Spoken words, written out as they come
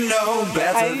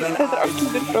Hæ, þetta er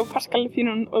Ásmundur frá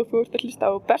Paskalifínun og þú ert að hlusta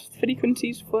á Best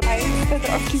Frequencies for... Hæ, þetta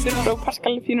er Ásmundur frá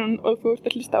Paskalifínun og þú ert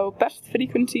að hlusta á Best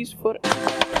Frequencies for...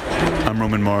 I'm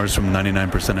Roman Mars from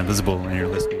 99% Invisible and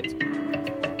you're listening to...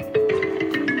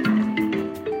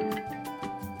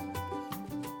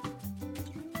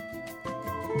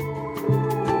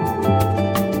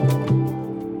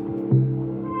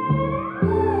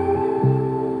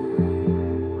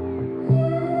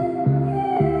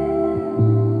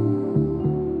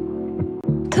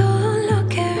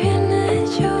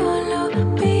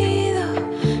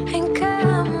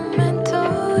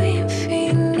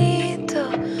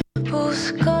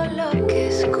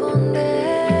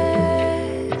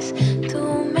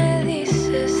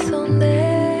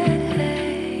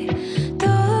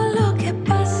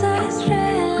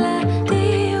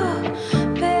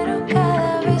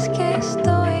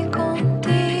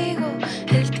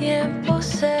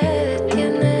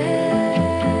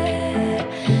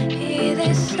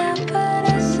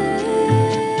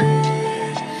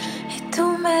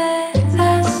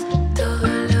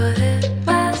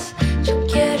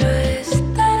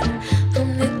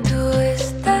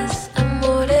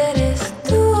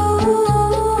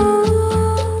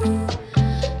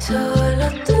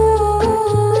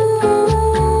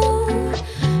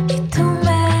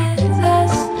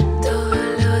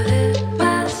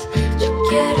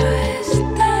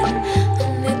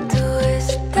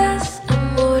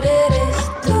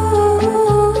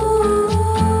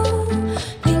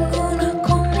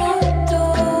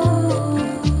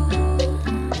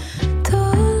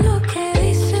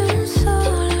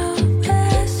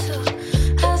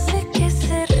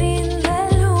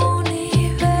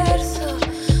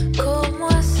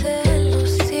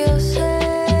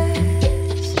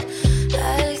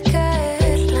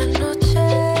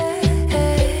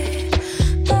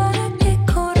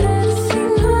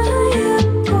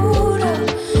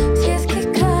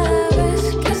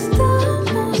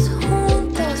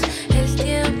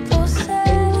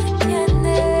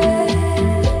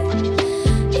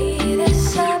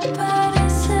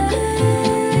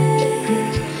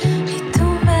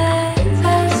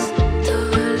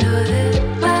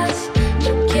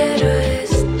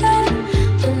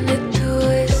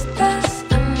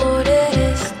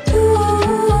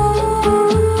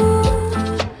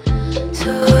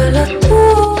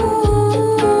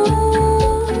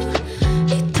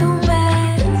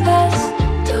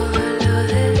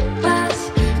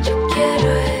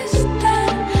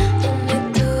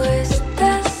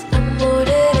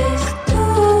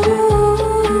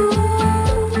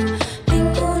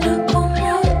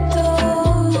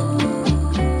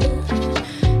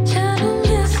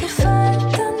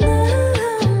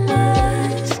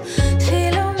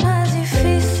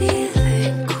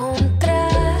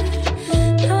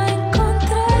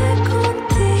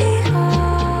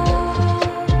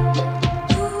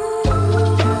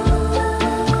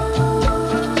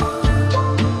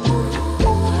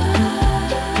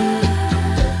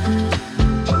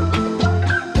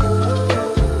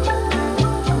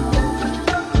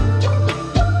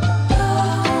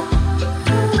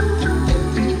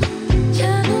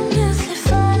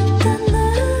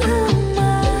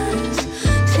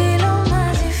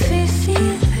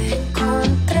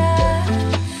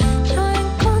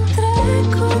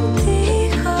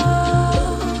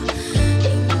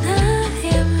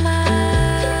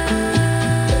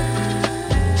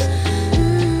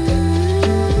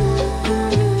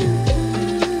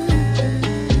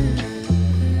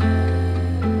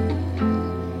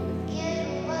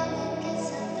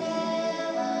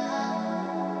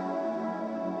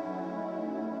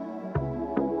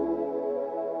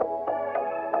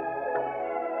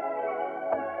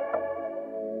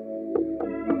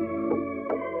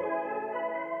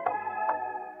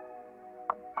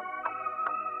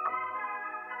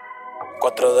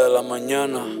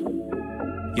 Mañana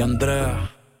y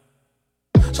Andrea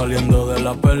saliendo de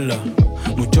la perla.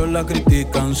 Muchos la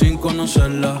critican sin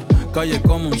conocerla. Calle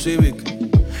como un Civic,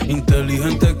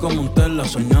 inteligente como un Tesla,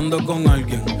 soñando con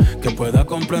alguien que pueda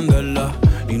comprenderla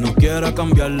y no quiera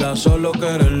cambiarla, solo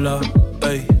quererla.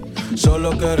 Ey,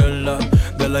 solo quererla.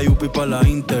 De la UPI pa' la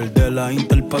Inter, de la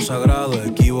Inter pa' Sagrado,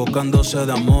 equivocándose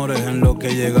de amores en lo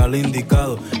que llega al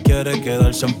indicado. Quiere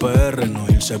quedarse en PR, no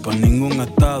irse pa' ningún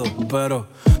estado, pero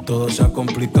todo se ha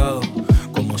complicado,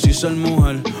 como si ser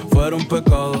mujer fuera un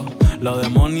pecado. La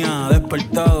demonia ha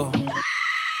despertado.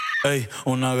 Ey,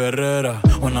 una guerrera,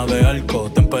 una de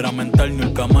arco, temperamental ni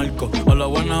el camarco. A la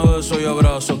buena beso y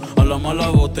abrazo, a la mala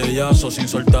botellazo, sin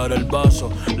soltar el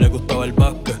vaso. Le gustaba el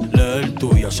básquet, leer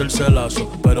tú y hacerse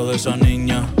lazo, pero de esa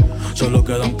niña solo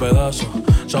queda un pedazo.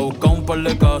 Se ha buscado un par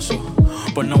de casos,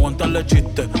 por no aguantarle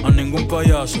chiste a ningún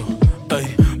payaso.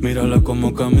 Ey, mírala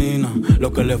como camina,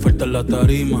 lo que le falta es la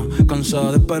tarima.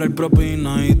 Cansada de esperar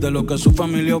propina y de lo que su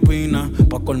familia opina.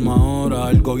 Pa' colma ahora,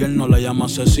 el gobierno la llama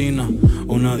asesina.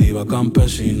 Una diva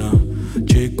campesina.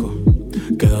 Chico,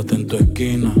 quédate en tu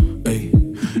esquina, ey,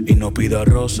 y no pida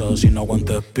rosas si no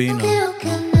aguanta espina. No quiero que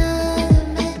nadie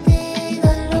me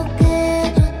diga lo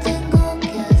que yo tengo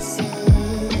que hacer.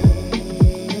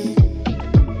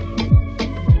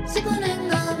 Se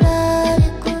ponen a hablar y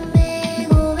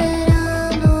conmigo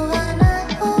verán, no van a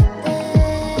joder.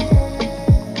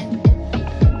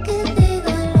 Que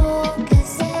digan lo que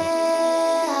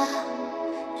sea.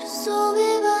 Yo subo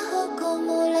y bajo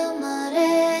como la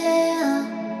marea.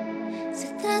 Se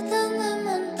tratan de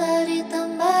montar y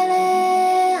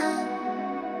tambalean.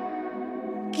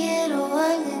 Quiero a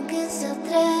alguien que se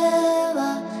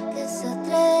atreva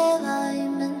y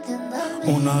me entienda a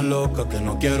mí. Una loca que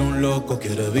no quiere un loco,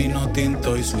 quiere vino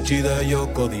tinto y sushi de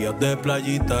yoko. Días de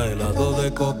playita, helado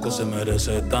de coco. Se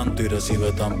merece tanto y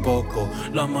recibe tan poco.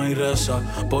 La maíz reza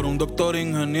por un doctor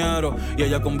ingeniero y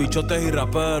ella con bichotes y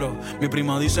raperos. Mi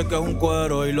prima dice que es un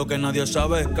cuero y lo que nadie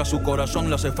sabe es que a su corazón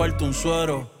le hace falta un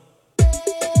suero.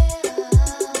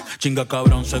 Chinga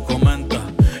cabrón se comenta,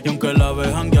 y aunque la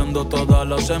ve jangueando toda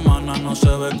la semana no se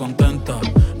ve contenta.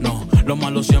 No, lo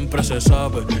malo siempre se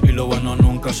sabe y lo bueno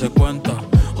nunca se cuenta.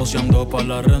 Joseando pa'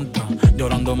 la renta,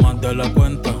 llorando más de la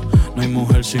cuenta. No hay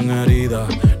mujer sin herida,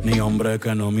 ni hombre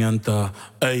que no mienta.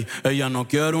 Ey, ella no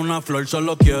quiere una flor,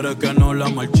 solo quiere que no la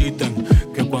marchiten.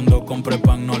 Que cuando compre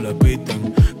pan no le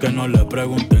piten, que no le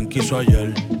pregunten qué hizo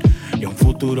ayer. Y a un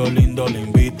futuro lindo le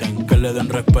inviten, que le den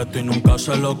respeto y nunca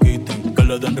se lo quiten. Que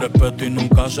le den respeto y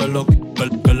nunca se lo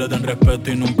quiten. Que le den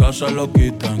respeto y nunca se lo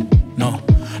quiten. No,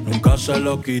 nunca se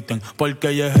lo quiten, porque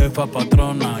ella es jefa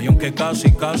patrona. Y aunque casi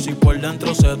por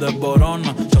dentro se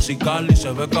desborona. Sassy Cali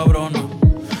se ve cabrona,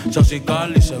 Sassy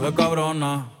Cali se ve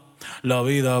cabrona. La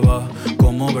vida va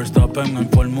como Verstappen en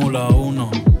Fórmula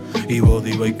 1 y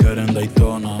Body Baker en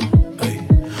Daytona. Ey,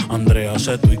 Andrea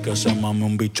Seto y que se mame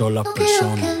un bicho las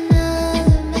personas. No quiero que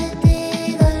nadie me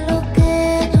diga lo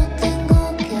que yo tengo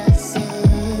que hacer.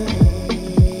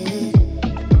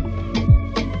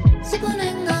 Se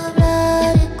ponen a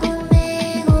hablar y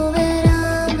conmigo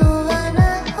verán, no van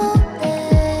a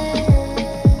joder.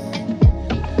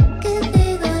 Que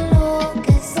digan lo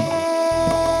que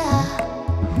sea.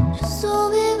 Yo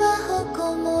subo y bajo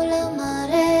como la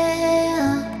marea.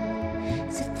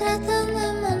 Se tratan de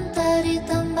montar y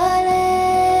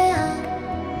tambalean.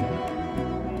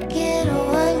 Quiero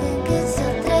a alguien que se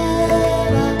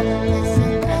atreva, que se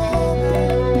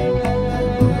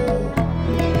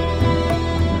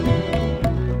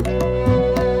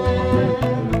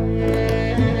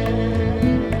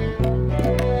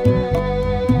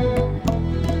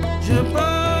Je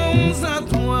pense à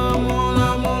toi, mon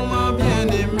amour, ma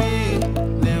bien-aimée.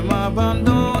 Ne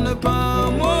m'abandonne pas,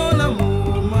 mon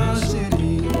amour, ma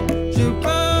chérie. Je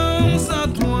pense à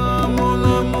toi, mon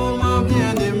amour, ma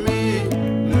bien-aimée.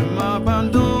 Ne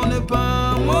m'abandonne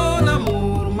pas, mon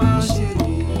amour, ma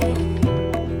chérie.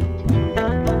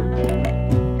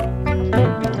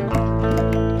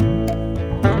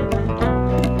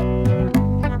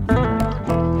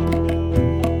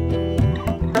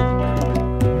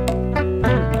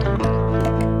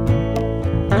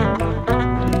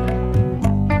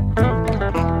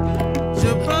 Je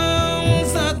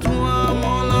pense à toi,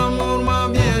 mon amour, ma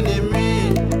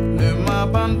bien-aimée. Ne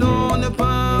m'abandonne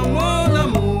pas, mon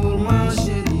amour, ma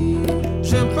chérie.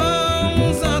 Je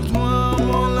pense à toi,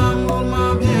 mon amour,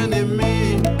 ma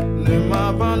bien-aimée. Ne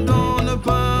m'abandonne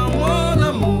pas, mon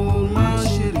amour, ma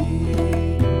chérie.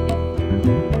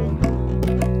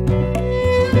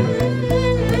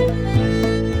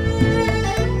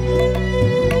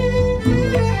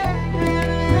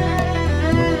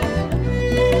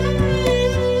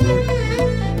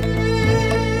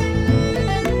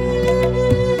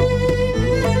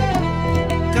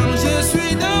 Quand je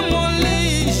suis dans mon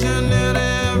lit, je ne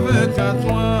rêve qu'à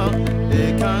toi.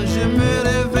 Et quand je me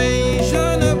réveille, je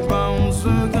ne pense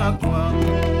qu'à toi.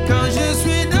 Quand je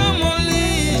suis dans mon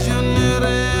lit, je ne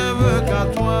rêve qu'à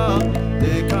toi.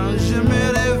 Et quand je me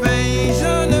réveille,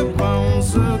 je ne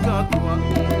pense qu'à toi.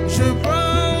 Je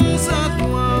pense à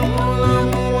toi, mon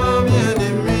amour, ma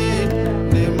bien-aimée.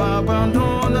 Ne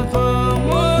m'abandonne pas,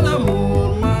 mon amour,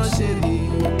 ma chérie.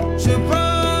 Je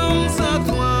pense à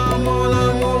toi, mon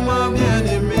amour, ma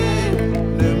bien-aimée.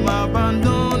 Ne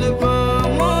m'abandonne pas,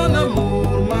 mon amour,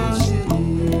 ma chérie.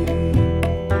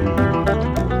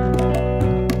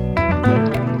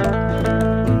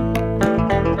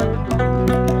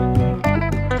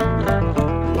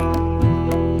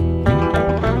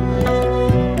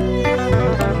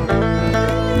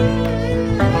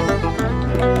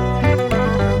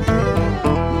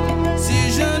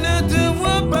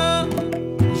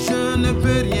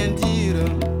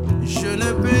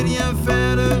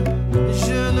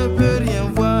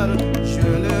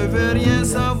 rien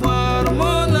savoir,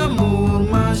 mon amour,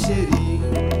 ma chérie.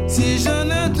 Si je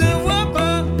ne te vois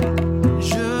pas,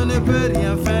 je ne peux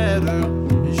rien faire,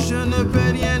 je ne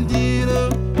peux rien dire,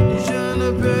 je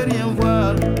ne peux rien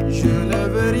voir, je ne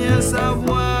veux rien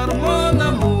savoir, mon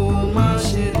amour, ma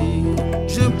chérie.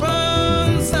 Je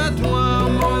pense à toi,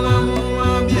 mon amour,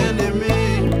 ma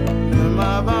bien-aimée. Ne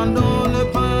m'abandonne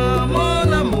pas,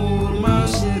 mon amour, ma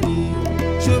chérie.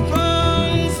 Je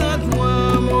pense à toi,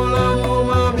 mon amour,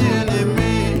 ma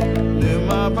bien-aimée. Ne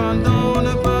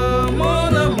m'abandonne pas, mon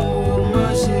amour, ma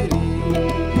chérie.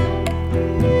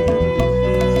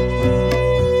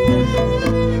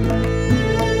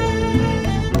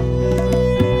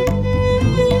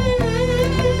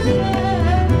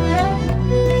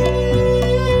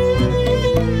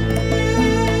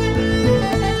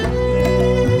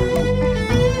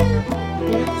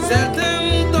 Certains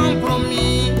t'ont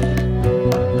promis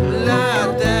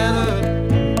la terre,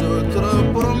 d'autres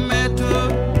promettent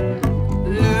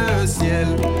le ciel.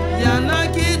 Y en a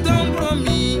qui t'ont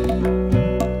promis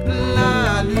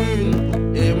la lune,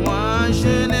 et moi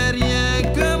je n'ai rien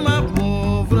que ma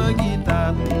pauvre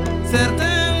guitare.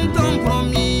 Certains t'ont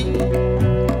promis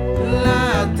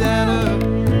la terre,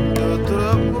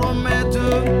 d'autres promettent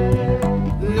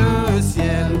le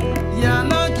ciel. Y en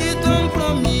a qui t'ont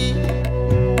promis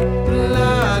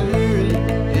la lune,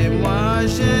 et moi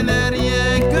je n'ai rien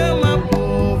que ma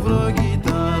pauvre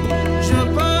guitare. Je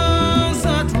pense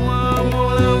à toi,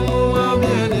 mon amour, ma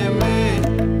bien-aimée.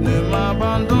 Ne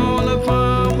m'abandonne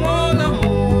pas, mon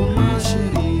amour, ma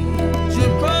chérie. Je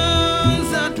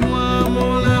pense à toi,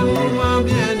 mon amour, ma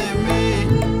bien-aimée.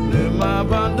 Ne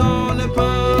m'abandonne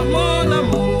pas, mon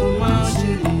amour, ma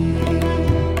chérie.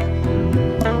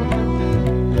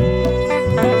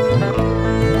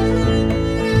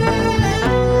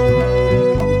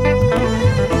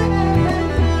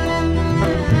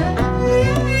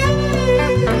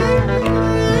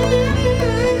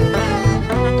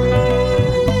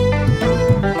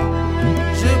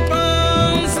 Je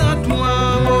pense à toi,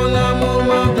 mon amour,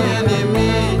 ma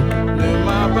bien-aimée. Ne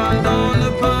m'abandonne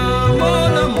pas, mon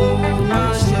amour, ma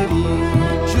chérie.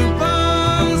 Je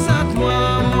pense à toi,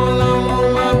 mon amour,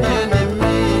 ma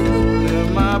bien-aimée. Ne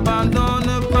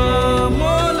m'abandonne pas,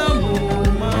 mon amour,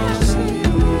 ma chérie.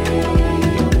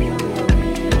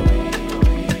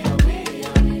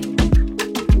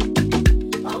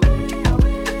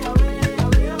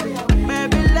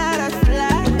 Baby, let us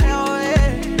fly away.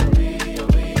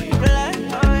 Fly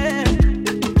away.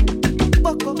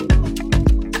 Boko.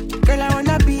 Girl, I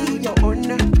wanna be your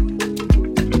owner.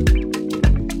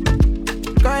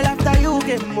 Girl, after you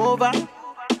game over.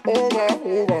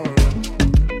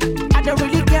 I don't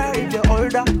really care if you're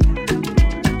older.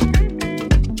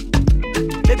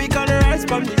 Baby, girl, rise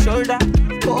from the shoulder.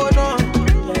 Oh no.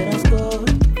 Let us go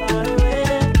far away,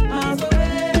 miles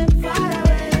away, far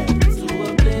away, to a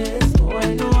place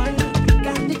where no one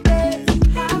can dictate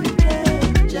how we play.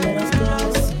 Let us go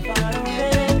far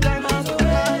away, miles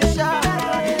away,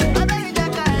 shower. Oh baby,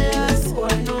 that guy is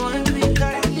where no one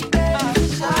can dictate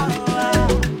shower.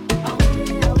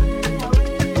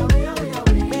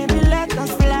 Baby, let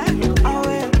us fly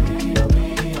away.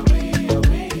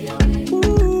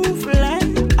 Ooh, fly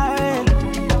away.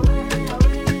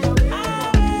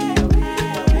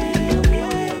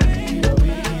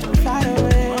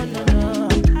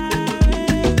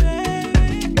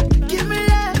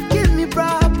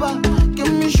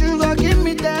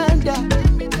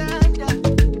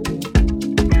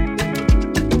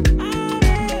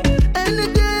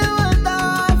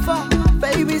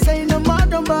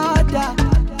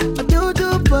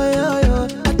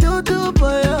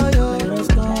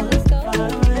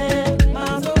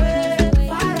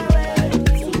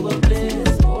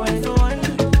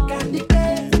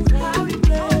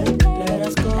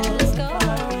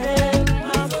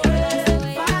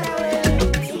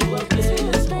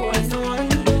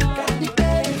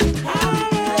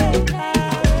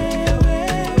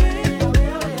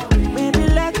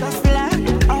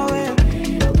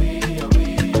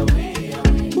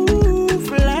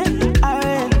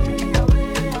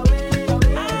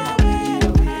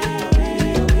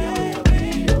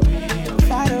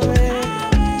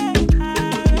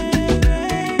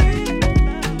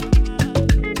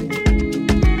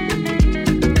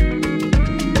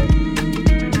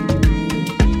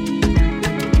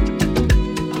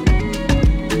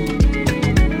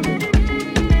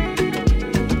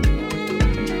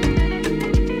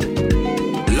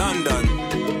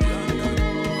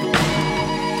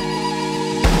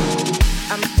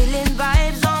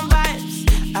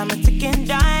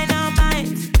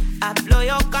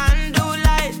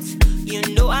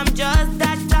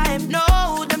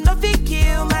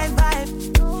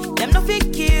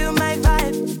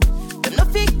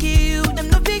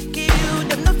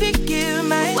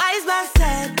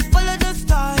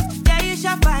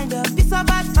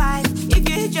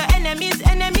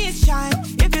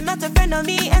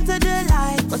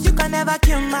 never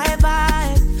kill my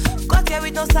vibe. Got here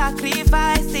with no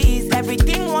sacrifices.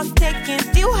 Everything was taken,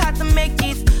 still had to make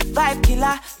it. Vibe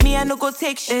killer, me I no go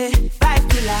take shit. Vibe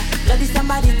killer, bloody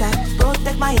somebody time.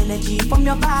 Protect my energy from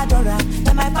your bad aura.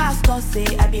 Then my pastor say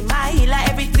I be my healer,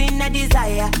 everything I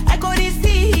desire. I go to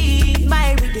see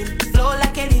my rhythm flow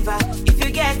like a river. If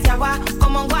you get yawa,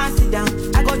 come on go and sit down.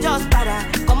 I go just para,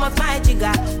 come off my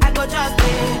jigger. I go just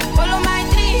follow my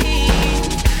dream.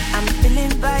 I'm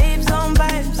feeling vibes on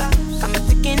vibes. I'm a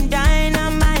ticking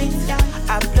dynamite.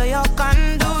 I blow your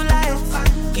candle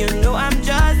lights. You know I'm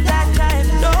just that type.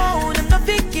 No, them not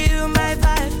fit kill my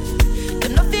vibe.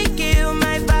 Them not fit kill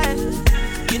my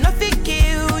vibe. You not fit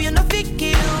kill, you not fit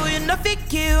kill, you not fit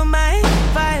kill my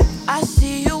vibe. I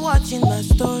see you watching my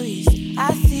stories.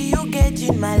 I see you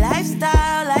gauging my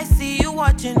lifestyle. I see you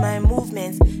watching my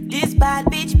movements. This bad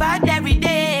bitch bad every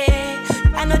day.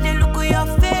 I know they look at your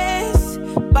face.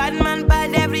 Bad man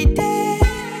bad every day.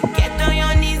 Get on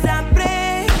your knees and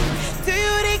pray till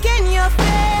you regain your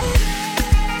faith.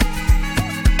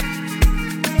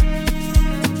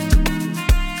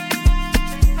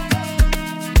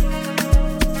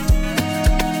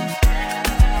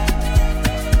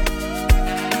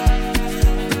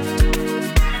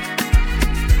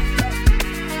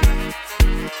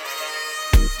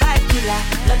 Vibe killer,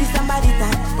 bloody somebody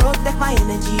time. Protect my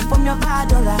energy from your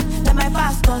bad aura. Then my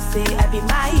pastor say I be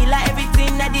my healer,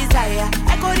 everything I desire.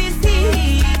 I go to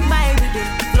see my rhythm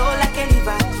flow like a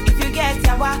river. If you get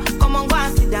yawa, come on go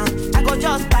and sit down. I go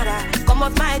just para, come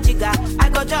off my jigger. I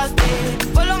go just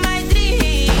follow my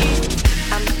dream.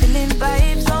 I'm feeling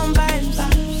vibes on vibes.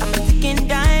 I'm a ticking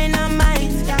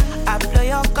dynamite. I blow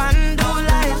your candle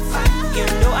lights. You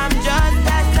know I'm just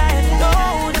that type. No,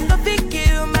 them don't fit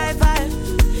kill my vibe.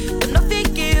 Them don't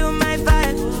fit kill my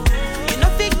vibe. You know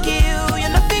fit kill, you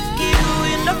know fit kill,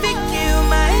 you know fit kill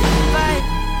my vibe.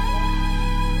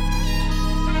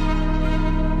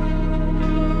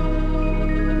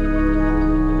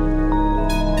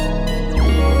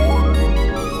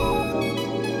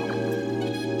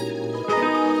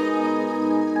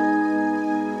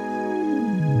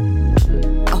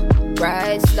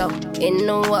 Ride slow in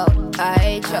the world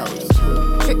I chose.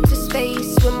 Trip to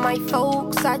space with my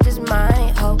folks, I just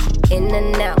might hope. In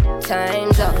and out,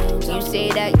 time's up. You say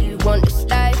that you want this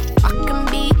life, I can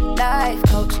be life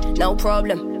coach, no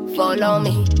problem. Follow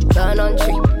me, burn on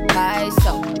tree, high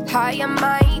so high I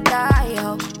might die.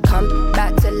 Oh, come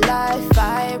back to life,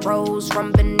 I rose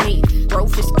from beneath.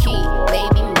 Growth is key,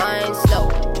 baby mind slow.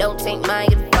 Don't take my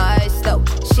advice though.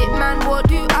 Shit man, what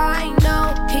do I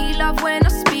know? He love when I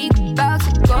speak about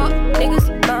it. Got niggas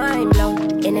mind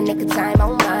blown. In the nick of time,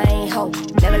 oh my hope.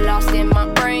 Never lost in my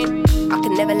brain. I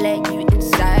can never let you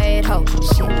inside. Hope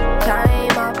shit,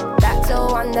 time up. Back to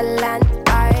Wonderland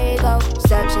I go.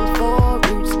 Searching for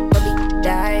roots, but we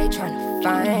die trying to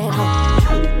find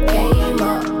hope. Came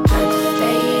up, time to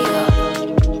stay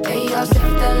up. They all set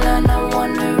the line, I'm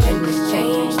wondering it's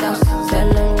changed us. Tell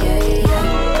them yeah, yeah.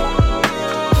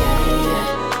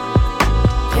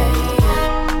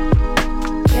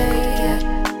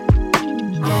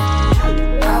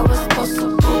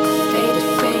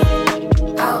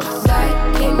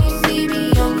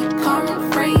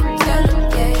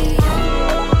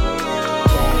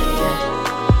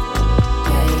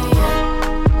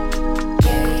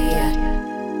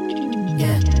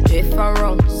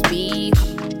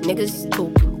 Niggas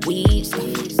talk weed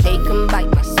stuff. They can bite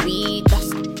my sweet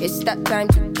dust. It's that time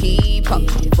to keep up.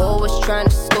 Always trying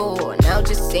to score, now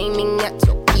just aiming at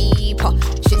your keeper.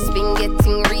 Shit's been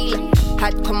getting realer.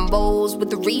 Had combos with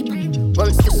the reaper.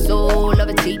 Wants the soul of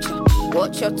a teacher.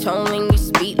 Watch your tone when you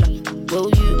speak. Will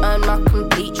you earn my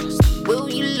complete trust? Will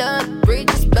you learn?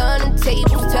 Bridges burn and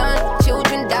tables turn.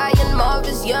 Children die and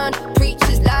mothers yearn.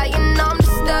 Preachers lying, I'm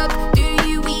disturbed. Do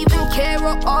you even care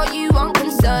or are you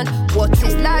unconcerned? What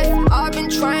is life? I've been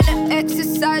trying to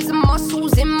exercise the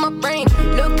muscles in my brain.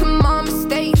 Look at my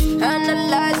mistakes,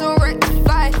 analyze and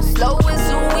rectify. Slow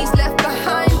is always left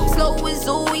behind. Slow is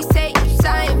always taking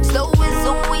time. Slow is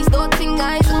always dotting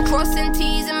I's and crossing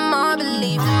T's in my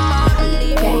belief.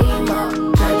 Came up,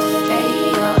 time to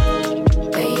stay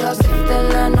up. They all set the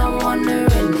line, I'm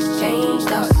wondering it's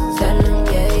changed us. Tell them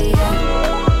yeah, yeah.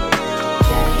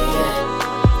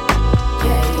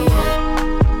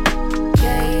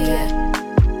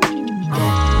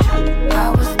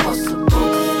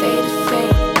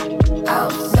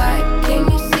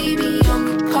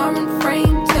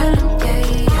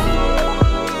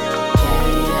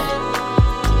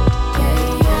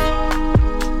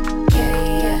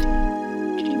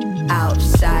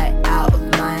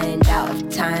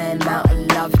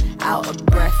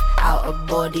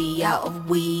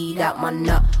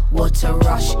 What a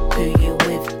rush, who you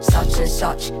with, such and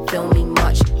such. Feel me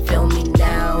much, feel me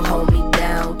now. Hold me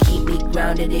down, keep me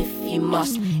grounded if you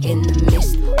must. In the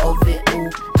midst of it all,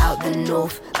 out the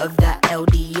north of that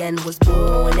LDN. Was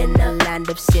born in a land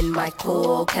of sin. My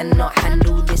core cannot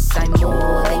handle this. I'm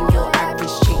more than your average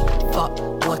chick. Fuck,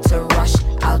 what a rush,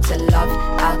 out of love,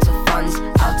 out of funds,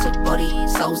 out of body,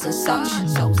 souls and such,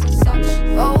 souls and such.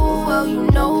 Oh, well, you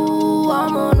know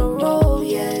I'm on a roll,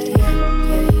 yeah, yeah,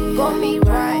 yeah. Got me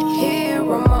right here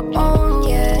on my own,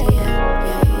 yeah, yeah,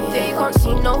 yeah. They can't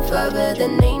see no further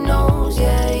than they knows,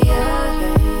 yeah,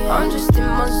 yeah. I'm just in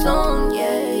my zone,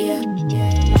 yeah, yeah,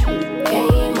 yeah.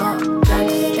 Came up, plan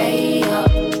to stay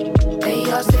up. They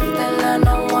asked if the land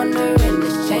I'm wondering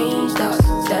has changed us.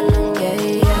 Tell them, yeah,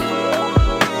 yeah.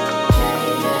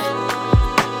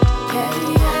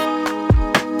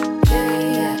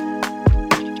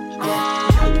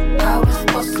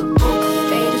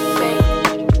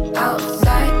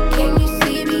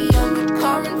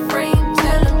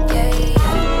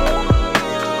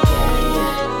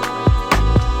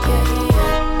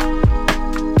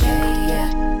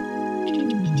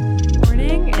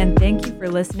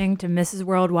 Listening to Mrs.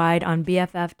 Worldwide on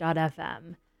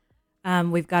BFF.fm.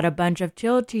 We've got a bunch of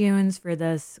chill tunes for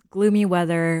this gloomy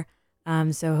weather,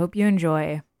 so hope you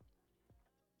enjoy.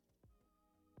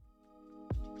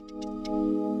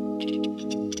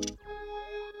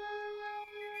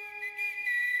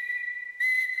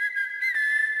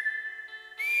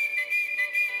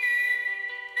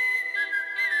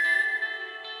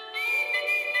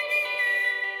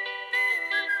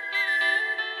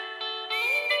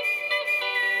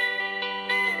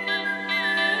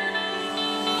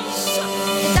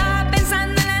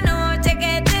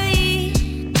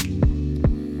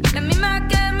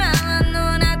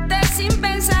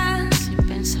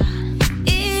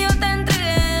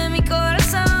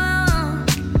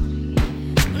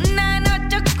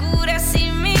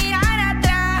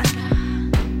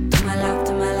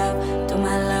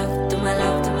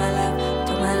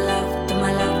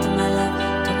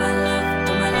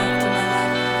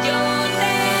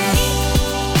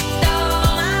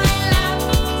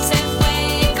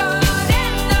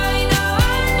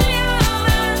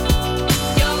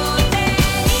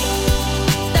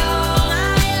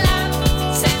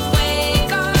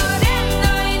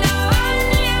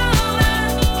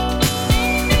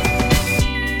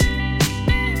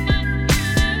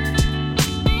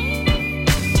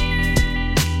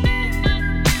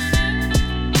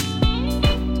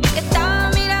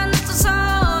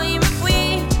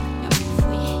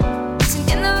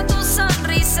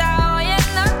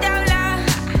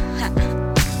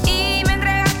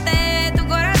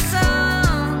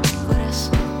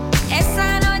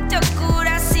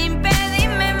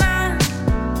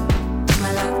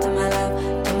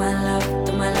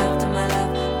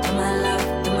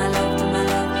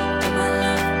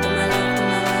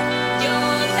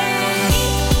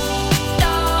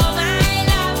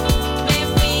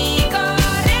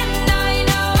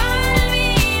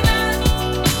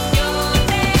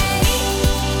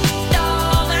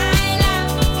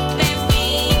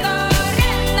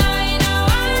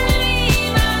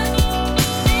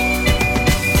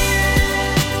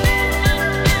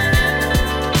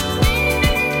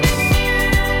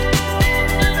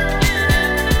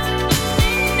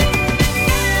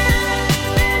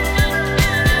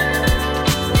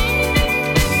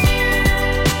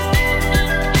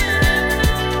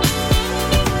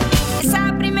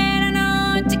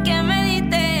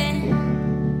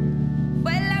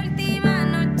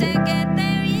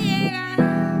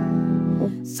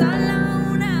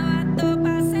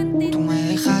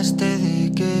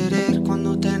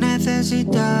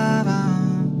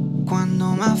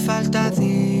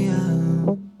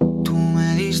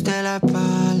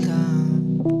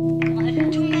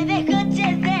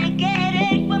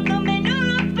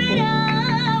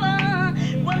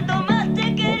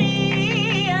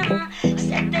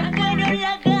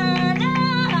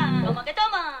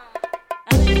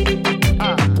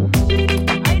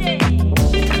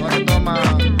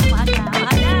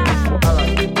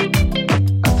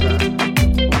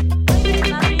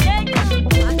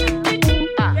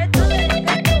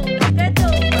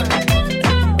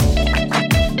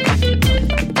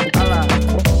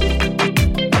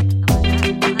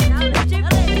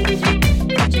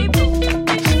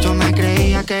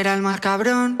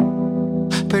 Cabrón,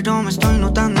 pero me estoy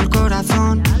notando el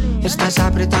corazón. Estás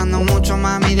apretando mucho,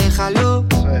 mami, déjalo.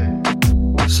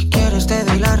 Si quieres te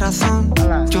doy la razón.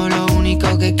 Yo lo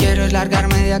único que quiero es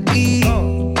largarme de aquí.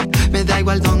 Me da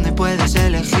igual dónde puedes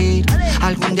elegir.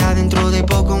 Algún día dentro de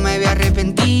poco me voy a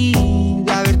arrepentir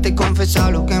de haberte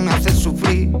confesado lo que me hace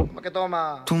sufrir.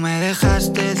 Tú me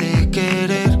dejaste de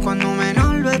querer cuando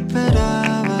menos lo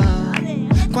esperaba,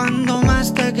 cuando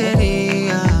más te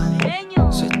quería.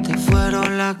 Se te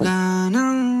fueron las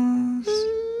ganas.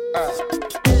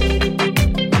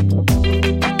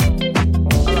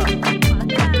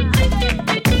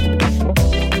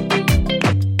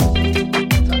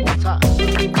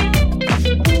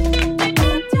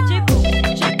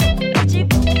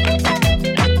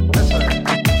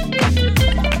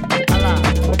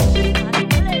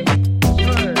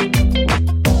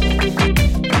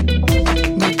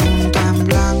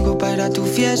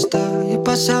 He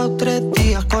pasado 3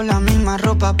 días con la misma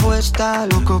ropa puesta,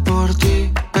 loco por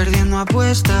ti, perdiendo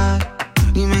apuestas.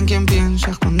 Dime en quién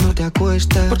piensas cuando te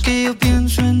acuestas, porque yo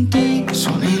pienso en ti.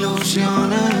 Son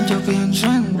ilusiones, yo pienso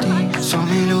en ti. Son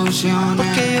ilusiones,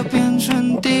 porque yo pienso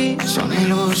en ti. Son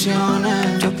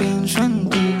ilusiones, yo pienso en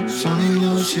ti. Son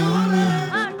ilusiones.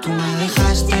 Tú me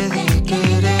dejaste de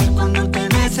querer cuando te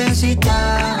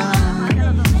necesitaba,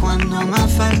 cuando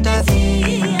más falta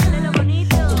hacía.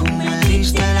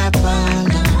 La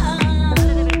espalda.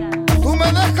 Tú me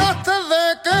dejaste de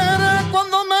querer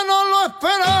cuando menos lo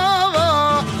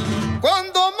esperaba,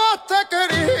 cuando más te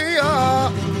quería.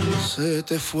 Se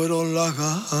te fueron las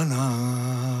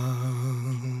ganas.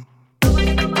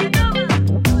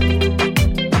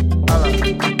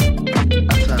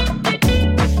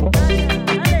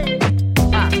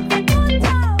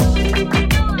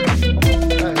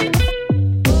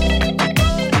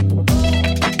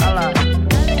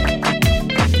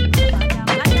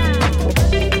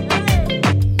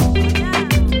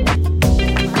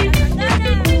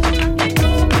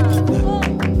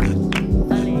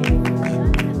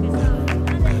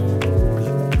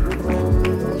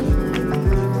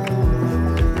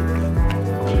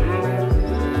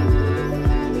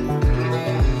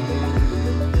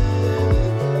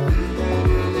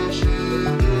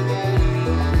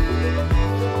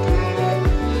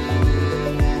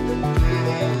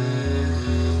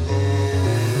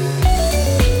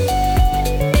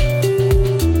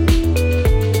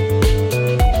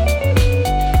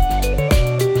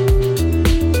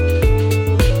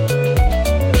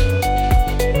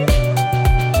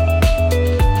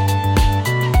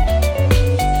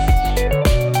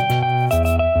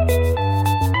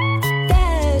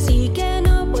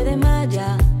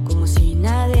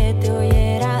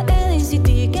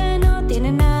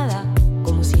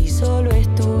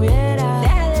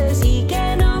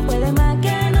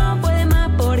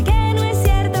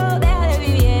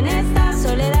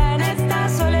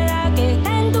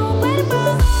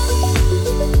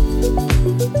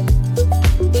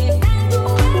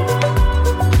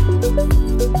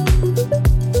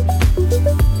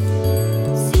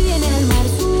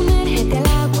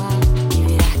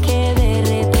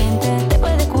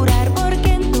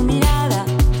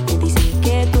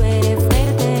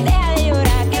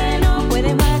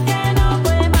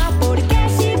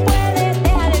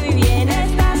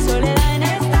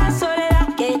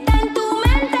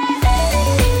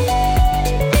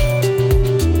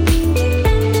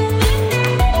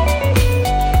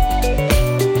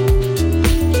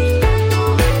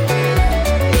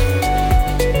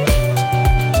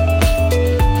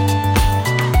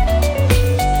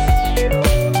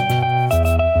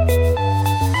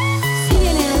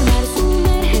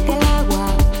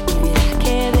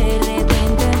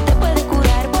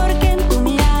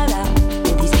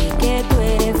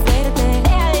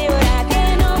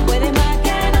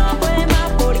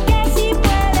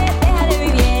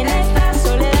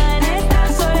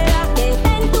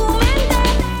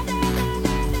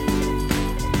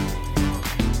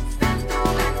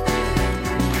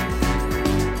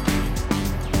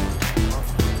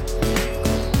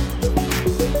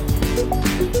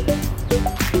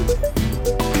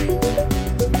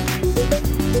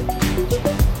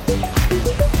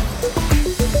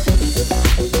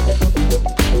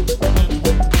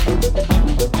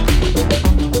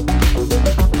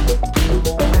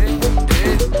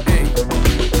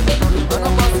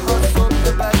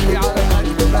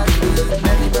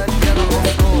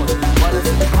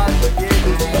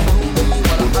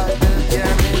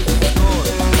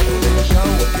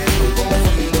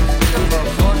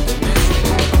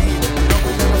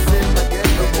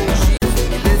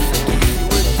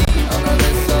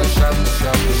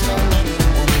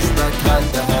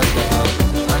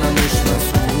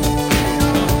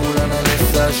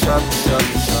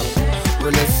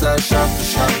 ولسه شاب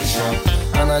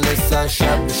أنا لسه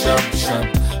شاب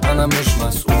أنا مش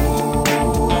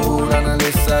مسؤول أنا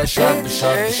لسه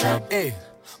شاب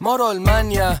مرة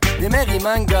المانيا دماغي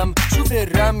منجم شوف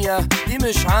الرمية دي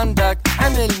مش عندك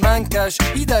عامل منكش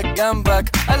ايدك جنبك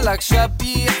قالك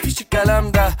شبيح فيش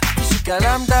الكلام ده فيش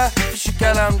الكلام ده فيش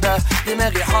الكلام ده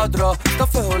دماغي حاضرة طب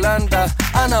في هولندا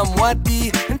انا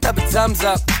مودي انت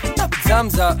بتزمزق انت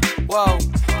بتزمزق واو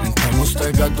انت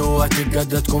مستجد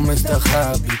وهتتجدد تكون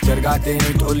مستخبي ترجع تاني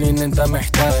تقولي ان انت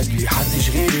محتاج لي حدش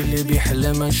غيري اللي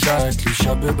بيحل مشاكلي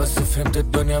شاب بس فهمت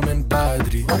الدنيا من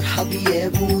بدري مرحب يا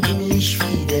ابو دملش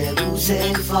فيدا ابو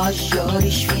سالف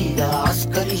عالشارش فيدا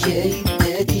عسكري جاي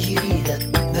بنادي جريدة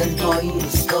مردوعين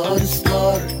ستار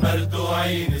ستار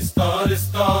مردوعين ستار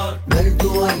ستار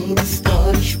مردوعين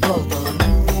ستار شباطة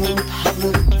منو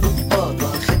متحضر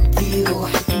بضباطة خدي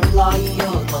روحك من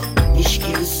العياطة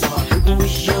نشكي للصاحب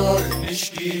والجار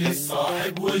نشكي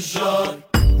للصاحب والجار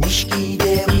نشكي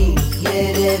داويني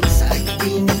يا لابس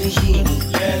عكدين رجيني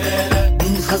لا لا لا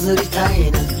من خزرة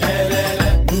عينك لا لا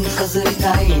لا من خزرة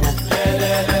عينك لا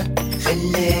لا لا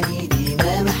خلاني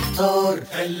ديما محتار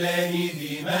خلاني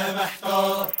ديما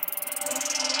محتار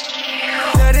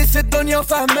دارس الدنيا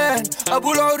وفهمان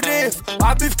ابو العريف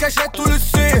عبي في كاشات طول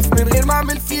الصيف من غير ما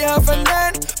اعمل فيها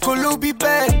فنان كله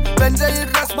بيبان بان زي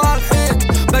الرسم على الحيط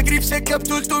بجري في سكه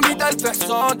ب300,000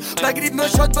 حصان بجري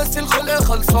بنشاط بس الخلق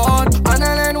خلصان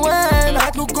انا العنوان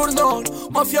هاتلو الجورنال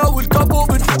مافيا والكابو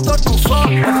بنحضر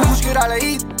طوفان مفيش غير على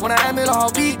ايد وانا عامل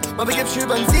عبيط ما بجيبش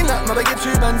بنزين لا ما بجيبش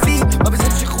بنزين ما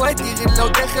بسيبش اخواتي غير لو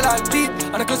داخل على البيت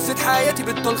انا قصه حياتي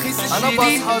بالتلخيص الشديد انا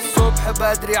بصحى الصبح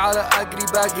بدري على اجري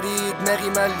بجري دماغي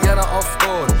مليانه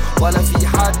افكار ولا في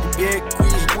حد بيكوي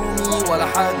هدومي ولا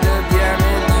حد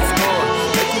بيعمل لي فطار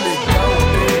باكل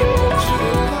الجو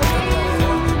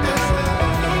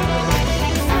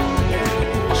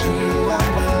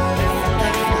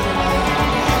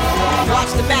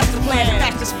Watch the master plan,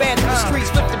 patch the span through the streets,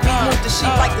 flip the beat, move the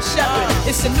sheep like the shepherd.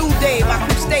 It's a new day, my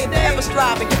crew stay forever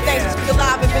striving. Get things to be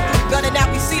alive and been through the gun and now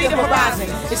we see the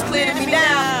horizon. It's clear to me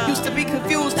now, used to be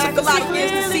confused, took a lot of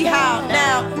years to see how.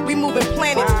 Now we moving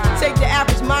planets, take the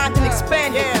average mind and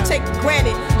expand it. Take it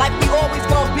granted, like we always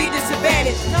gonna be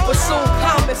disadvantaged. But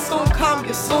soon come,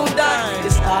 you're soon done. You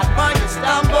start run, you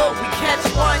stumble, we catch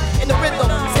one in the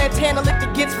rhythm. Santana lick the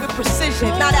gets with precision,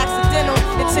 not accidental,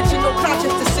 intentional,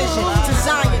 conscious decision. To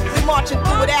Zion, we marching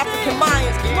through with African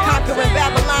Mayans, conquering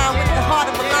Babylon with the heart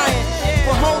of a lion.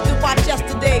 We're home to watch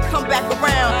yesterday come back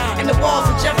around, and the walls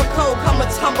of Jericho come a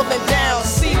tumbling down.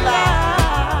 See loud.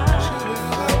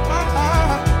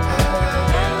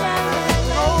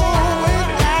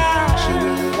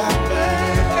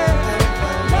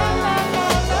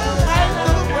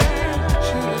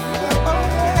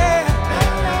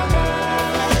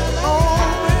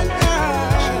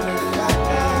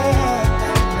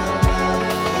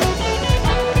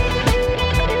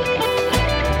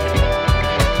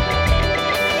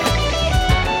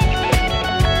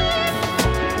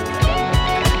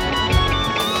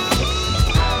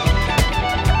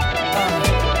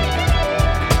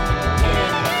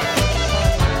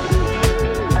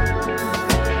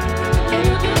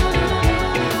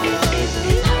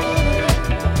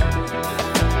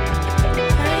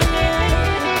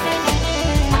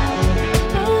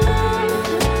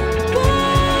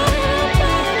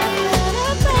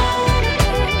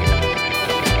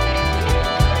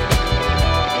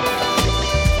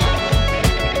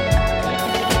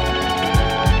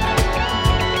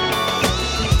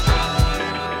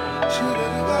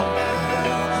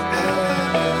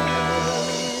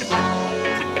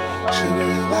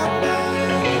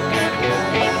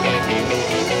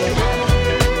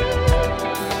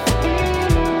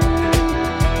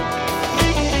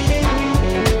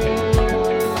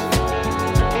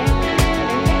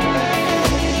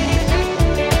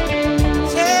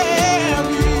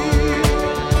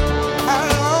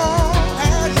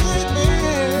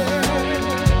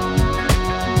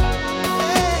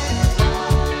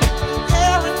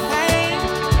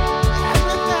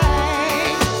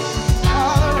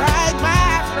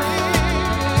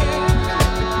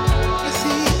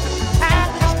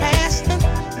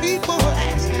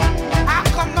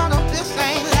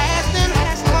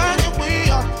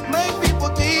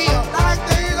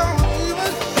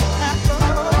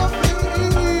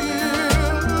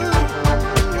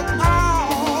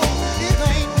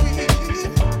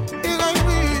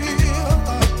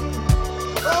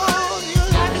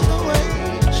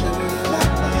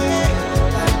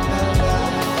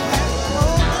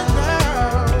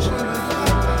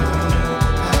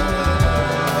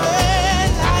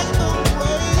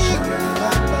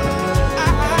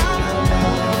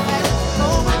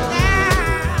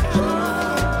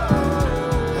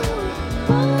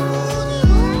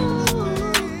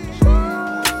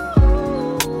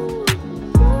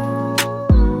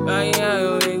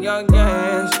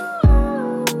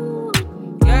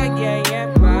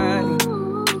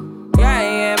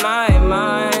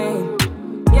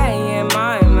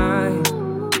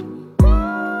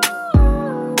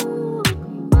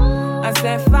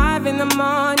 5 in the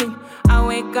morning. I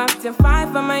wake up to fight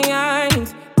for my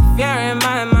yearnings. The fear in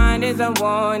my mind is a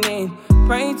warning.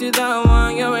 Pray to the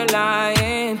one you're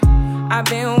relying. I've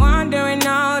been wandering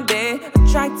all day.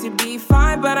 I tried to be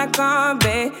fine, but I can't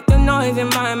be. The noise in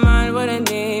my mind wouldn't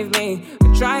leave me.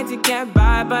 I tried to get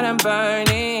by, but I'm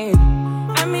burning.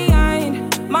 And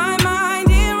behind my mind,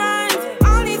 it runs.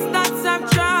 All these thoughts of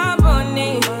trouble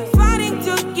me. Fighting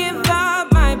to give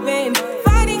up my pain.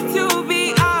 Fighting to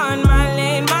be on my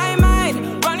lane. My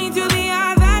mind running to the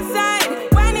other side.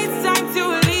 When it's time to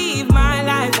leave my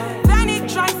life, then it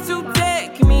tries to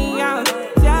take me out.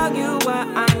 Tell you what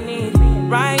I need.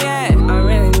 Right, yeah, I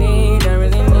really need time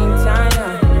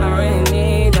now.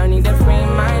 I need to free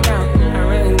mind now. I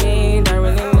really need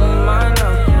mine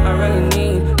now.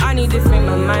 I need to free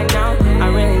my mind now. I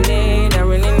really need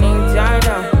time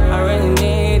now. I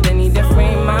need to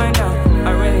free mind now. I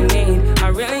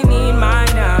really need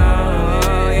mine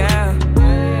now, yeah.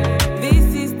 This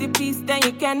is the peace that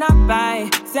you cannot buy.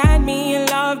 Send me a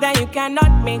love that you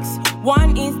cannot mix.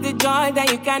 One is the joy that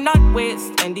you cannot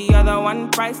waste, and the other one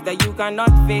price that you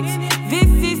cannot fix. This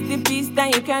is the peace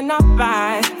that you cannot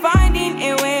buy. Finding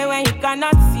a way where you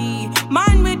cannot see.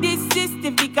 Man with this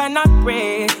system, he cannot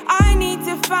pray. I need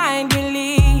to find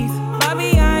release. But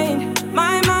behind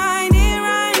my mind, it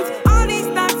runs. All these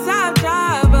thoughts have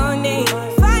trouble me.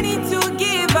 Fighting to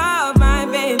give up my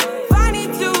pain.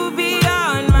 Fighting to be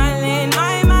on my lane.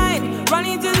 My mind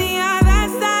running to the other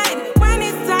side. When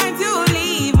it's time to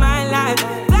leave my life,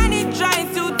 then it tries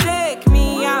to take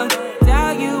me out.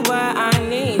 Tell you what I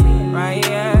need, right?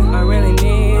 Yeah, I really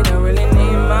need mine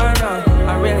now.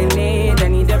 I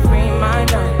need to free mine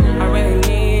now. I really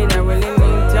need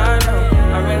time now.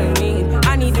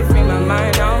 I need to free my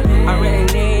mind now. I really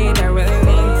need time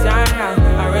now.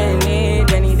 I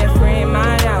need to free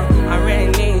mine now. I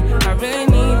really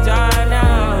need time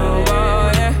now.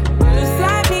 Oh yeah, just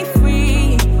set me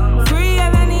free, freer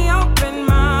than the open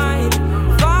mind,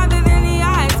 farther than the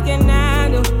eyes can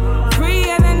handle,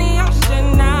 freer than the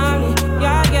ocean now.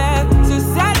 Yeah, yeah, so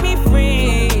set me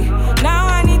free. Now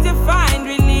I need to find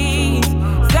release.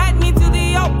 Set me to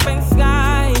the open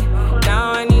sky.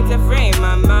 Now I need to free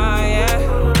my mind. Yeah.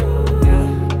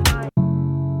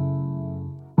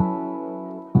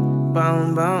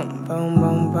 Boom, boom, boom,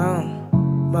 boom, boom.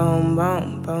 Boom,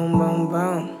 boom, boom, boom,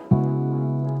 boom.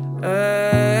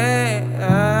 Hey,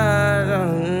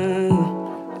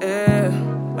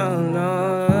 oh no.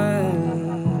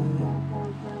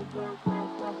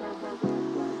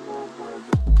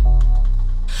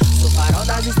 Sou farol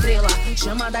das estrelas,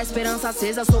 chama da esperança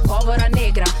acesa, sou pólvora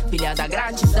negra, filha da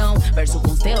gratidão, verso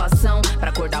constelação,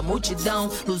 pra cor da multidão,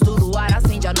 luz do luar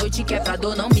acende a noite que é pra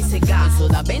dor não me cegar. Sou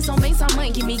da benção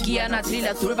mãe que me guia na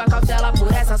trilha turva, cautela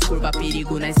por essas curvas,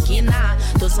 perigo na esquina.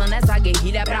 Tô só nessa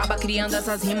guerrilha braba, criando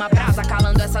essas rimas brasa,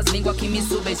 calando essas línguas que me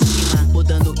subestima.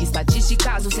 Mudando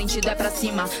estatísticas, o sentido é pra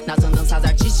cima, nas andanças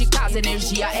artísticas,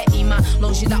 energia é imã.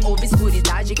 Longe da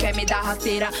obscuridade, quer me dar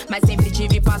rasteira, mas sempre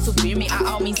tive passo firme, a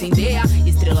alma incendeia.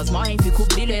 Estrelas morrem, fico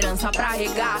brilho, herança pra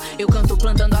regar. Eu canto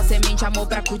plantando a semente, amor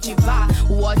pra cultivar.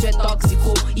 O ódio é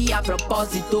tóxico e a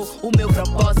propósito, o meu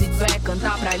propósito é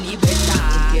cantar pra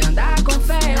libertar. Porque andar com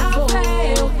fé eu vou.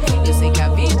 Eu sei que a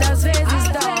vida às vezes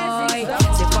dói.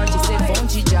 Ser forte, ser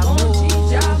fonte de amor.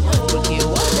 Porque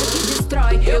o ódio é que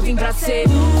destrói. Eu vim pra ser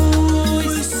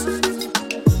luz.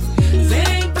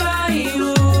 Vem pra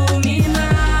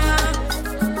iluminar.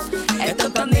 É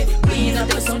tanta neblina,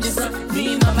 pressão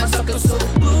desanima, mas só que eu sou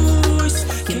luz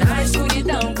que na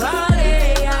escuridão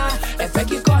clareia. É fé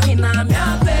que corre na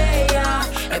minha veia.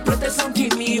 É proteção que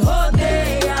me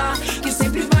rodeia, que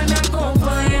sempre vai me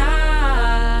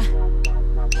acompanhar.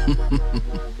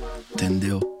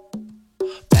 Entendeu?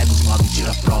 Pega os 9 e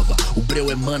tira a prova. O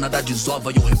breu emana da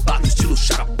desova e o rebato estilo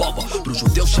Sharapova. Pro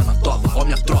judeu Xanatova, ó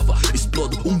minha trova.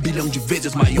 Explodo 1 bilhão de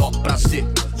vezes maior prazer.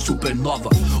 Supernova,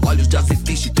 olhos de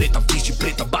azeite, treta, fiche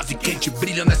preta, base quente.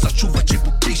 Brilha nessa chuva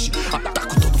tipo piche.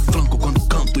 Ataco todo flanco quando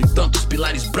canto em tantos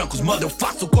pilares brancos. Mano, eu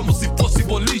faço como se fosse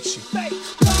boliche.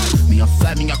 Minha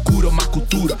fé, minha cura é uma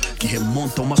cultura que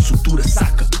remonta uma sutura,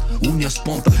 saca? Une as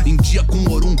pontas, em dia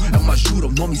com Orum é uma jura,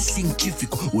 o nome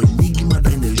científico, o enigma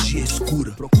da energia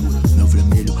escura. Meu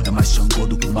vermelho é mais Xangô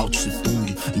do que Mao Tse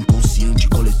Tung. Inconsciente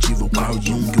coletivo, Carl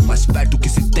Jung. O mais perto que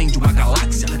se tem de uma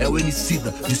galáxia é o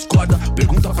Emicida. Discorda?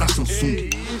 Pergunta pra Samsung.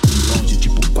 Longe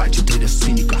tipo quarto, telha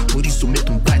cínica. Por isso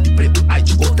meto um black preto, ai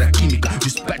de outra química.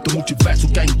 Desperta o multiverso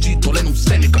que é indie, tô lendo um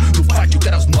Sêneca. No fight eu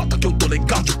quero as notas que eu tô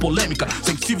legal de polêmica.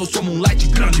 Sensível, sou um light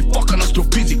grande, foca na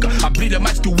astrofísica. A brilha é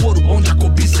mais que o ouro, onde a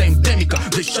cobiça é endêmica.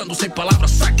 Deixando sem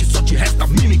palavras, saque, só te resta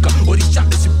mímica. Orixá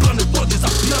desse plano, eu tô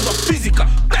desafiando a física.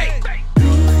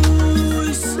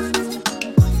 Luz.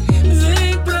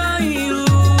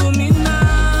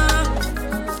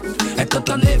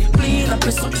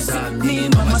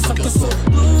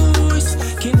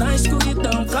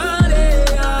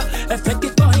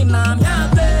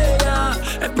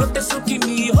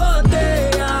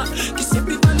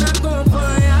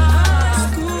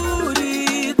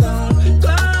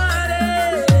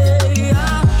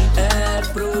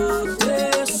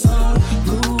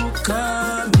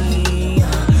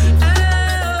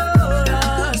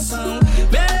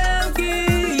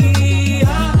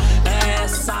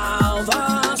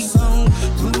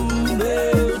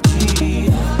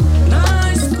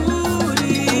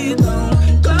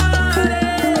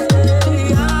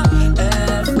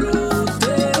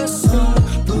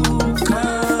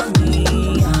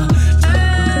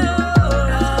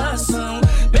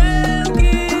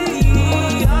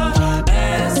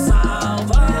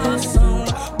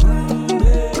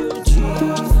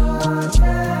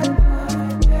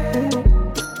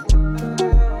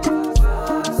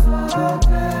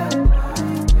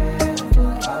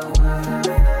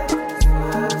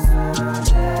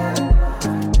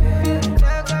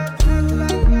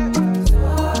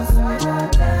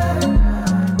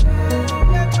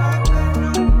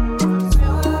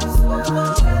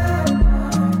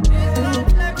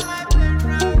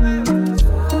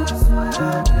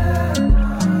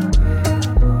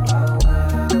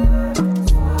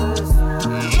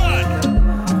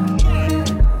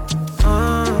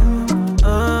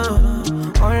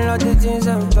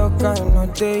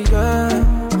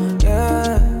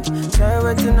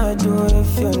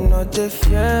 know they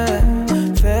fear.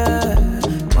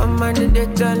 My mind they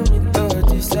tell me to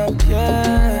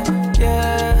disappear.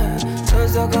 Yeah,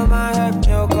 so come and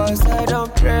help me, cause I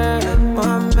don't pray.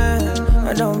 My man,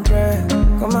 I don't pray.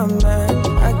 Come on, man,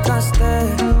 I can't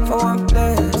stay for one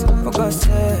place. For God's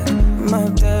sake, my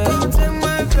day. Don't take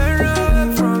my pain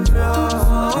away from you.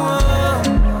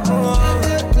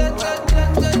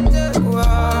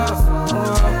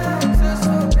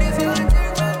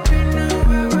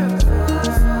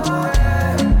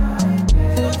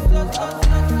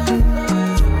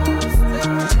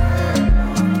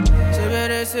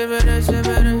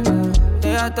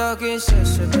 They are talking shit,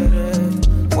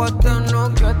 what them no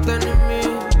get enemy.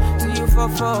 See you for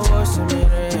what's a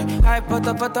minute. I put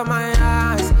up my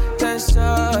eyes, 10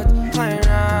 shots, my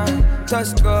right,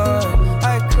 touch good.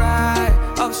 I cry,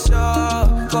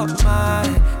 offshore, got my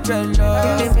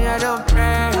dreadlocks. Believe me, I don't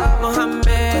pray,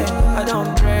 Mohammed, I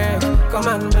don't break. Come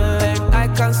on, man, I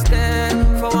can't stay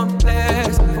for one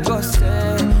place. For God's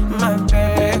sake, my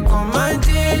babe, come and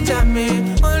teach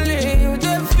me. Only you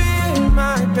to feel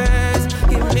my best.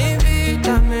 Give me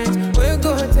vitamins, we're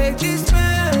gonna take these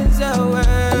pains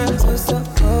away. So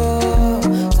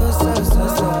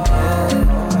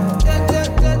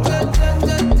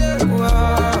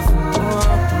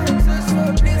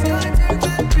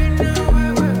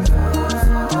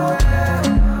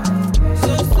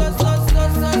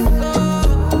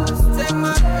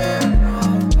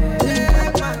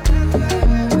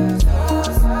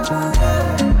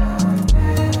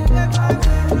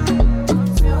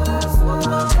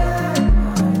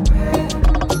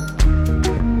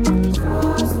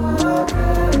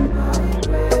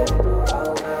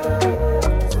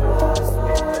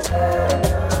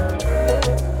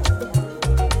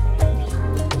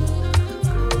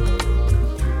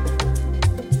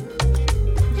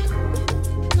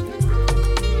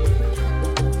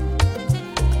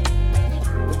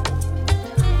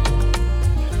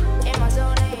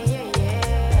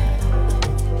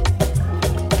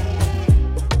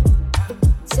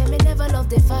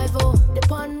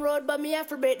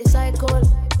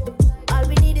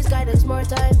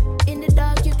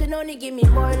give me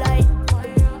more light.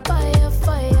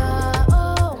 Fire,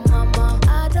 oh mama,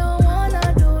 I don't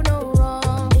wanna do no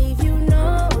wrong. Leave you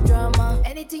no drama.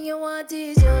 Anything you want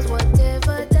is yours,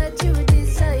 whatever that you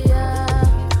desire.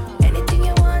 Anything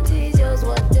you want is yours,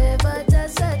 whatever that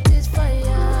satisfy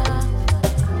ya.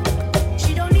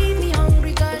 She don't leave me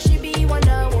hungry cause she be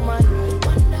Wonder Woman.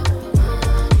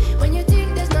 When you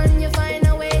think there's none, you find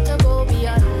a way to go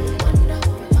beyond.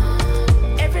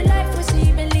 Every life we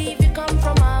see, believe you come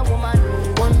from a woman.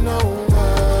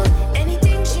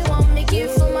 Anything she want me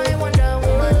give for my Wonder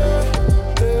Woman.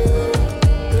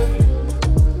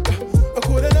 I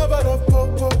couldn't have enough pop.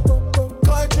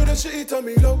 Call through the city, tell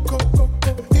me loco.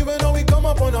 Even though we come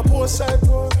up on a poor side,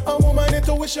 a woman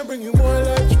intuition bring you more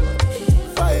life.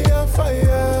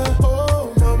 Fire,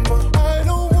 oh mama, I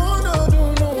don't wanna do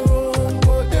no wrong,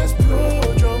 but there's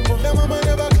pure drama. That mama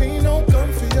never clean, no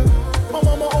gun for you. My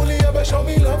mama only ever show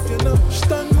me love, you know. She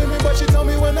stand with me, but she tell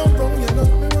me when I'm wrong, you know.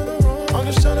 I'm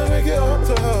just tryna make it up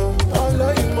to her. I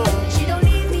love you, man. She don't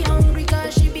leave me hungry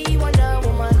cause she be Wonder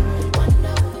Woman.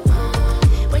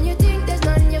 When you think there's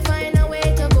none, you find a way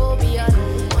to go beyond.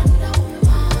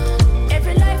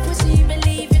 Every life we see,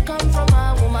 believe you come from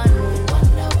a woman.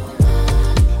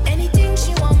 Anything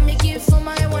she want me give for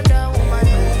my Wonder Woman.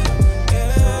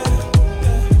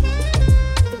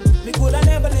 Me coulda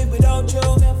never live without you.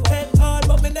 Head hard,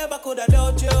 but me never coulda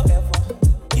doubt you.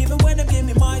 Even when they give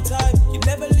me my time, you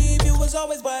never leave, you was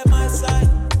always by my side.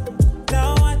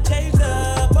 Now I changed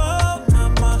up, oh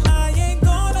mama, I ain't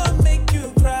gonna make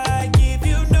you cry, give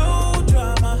you no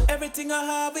drama. Everything I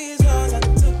have is yours, I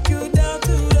took you down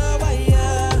to the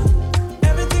wire.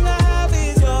 Everything I have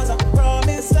is yours, I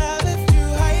promise I'll lift you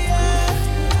higher.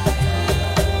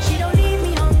 She don't leave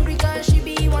me hungry cause she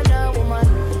be Wonder Woman.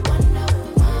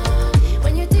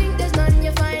 When you think there's none,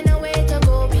 you find a way to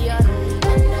go beyond.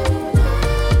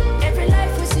 Every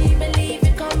life we see, believe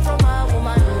it come from a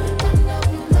woman.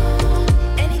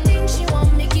 Anything she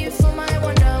want me give for my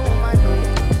Wonder Woman.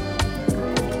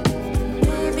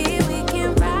 Maybe we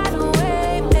can ride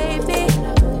away, baby.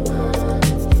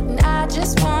 And I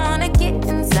just wanna get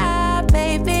inside,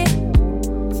 baby.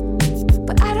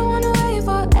 But I don't wanna wait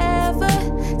forever.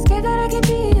 Scared that I can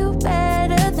be you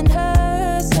better than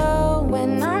her. So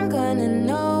when I'm gonna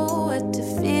know what to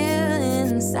feel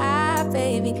inside,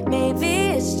 baby.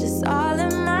 Maybe it's just all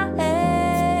in my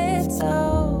head.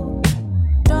 So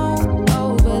don't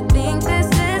overthink, this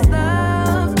is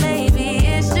love. Maybe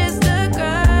it's just a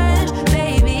grudge.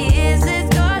 Baby, is this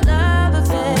your love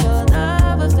affair?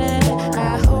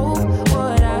 I hope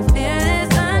what I feel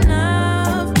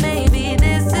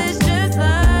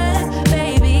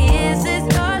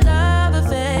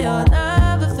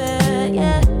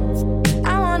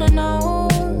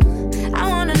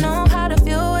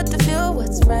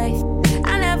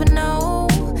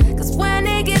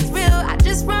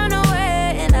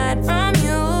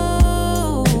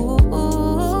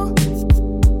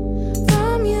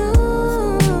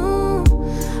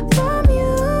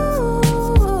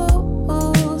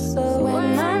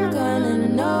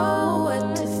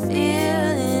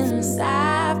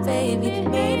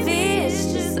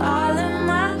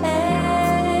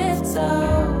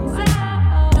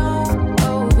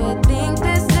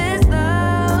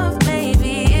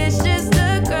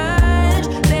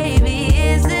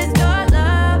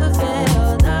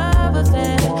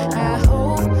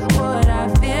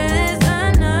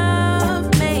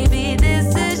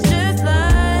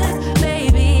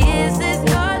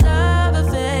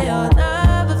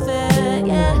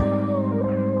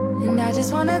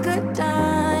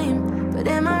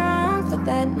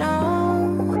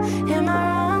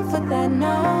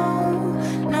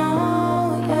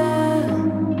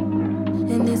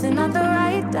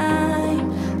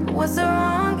dime. What's the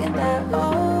wrong in that?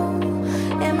 Oh,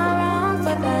 am I wrong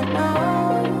for that? No,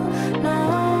 no.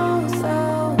 So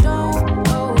don't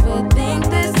overthink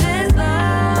this is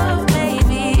love.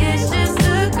 Maybe it's just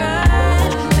a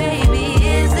crush. Baby,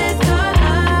 is this your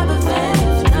love affair?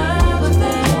 Love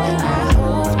affair. I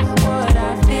hope what I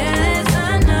feel is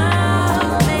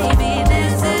enough. Maybe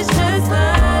this is just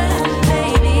love.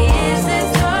 Baby, is this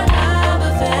your love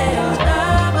affair?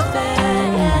 Love affair,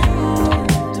 yeah.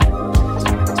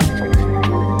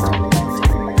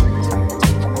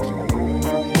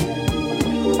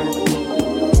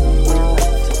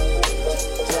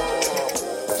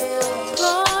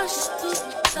 Gosto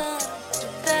tanto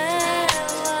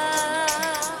dela.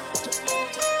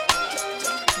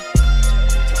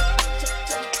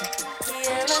 E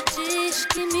ela diz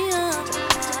que me ama.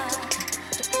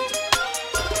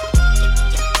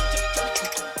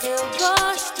 Eu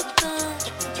gosto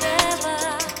tanto dela.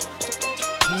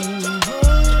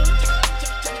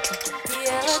 E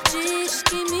ela diz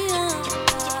que me ama.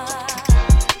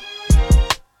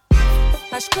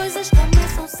 As coisas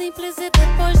começam simples e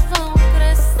depois vão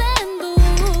crescendo.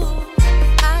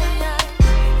 Ai, ai.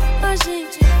 A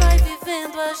gente vai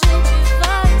vivendo, a gente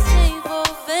vai se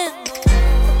envolvendo.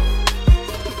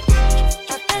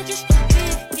 Até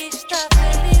descobrir que está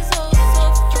feliz ou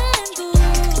sofrendo.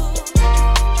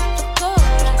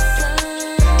 Coração,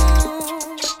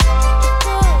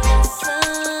 coração.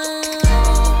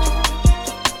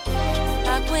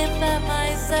 Aguenta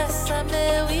mais essa,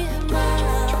 meu irmão.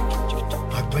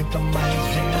 Aguenta mais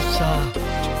essa.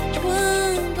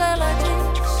 Quando ela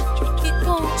diz que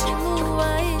continua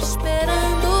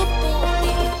esperando por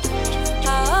mim, a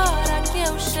hora que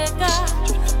eu chegar,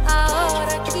 a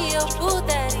hora que eu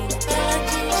puder ir, ela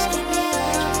diz que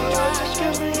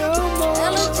me ama.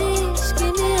 Ela diz que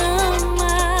me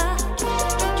ama.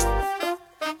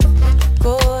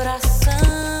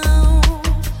 Coração,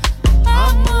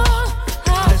 amor,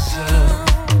 razão,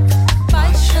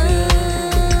 paixão.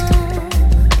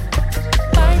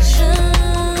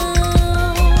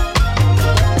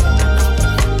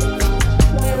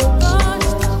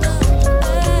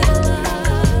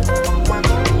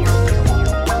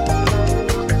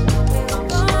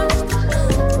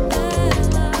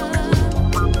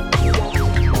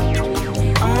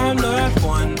 I'm not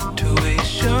one to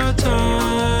waste your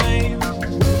time.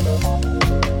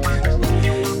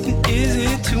 Is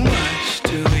it too much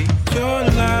to wait your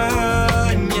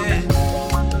line? Yeah.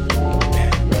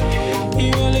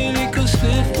 You only lick a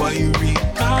slip while you read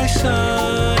my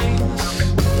signs.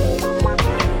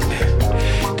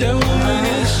 That woman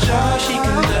is shy, she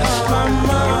can bless my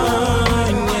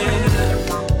mind. Yeah.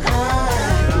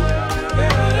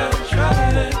 Try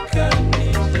to cut me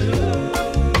through.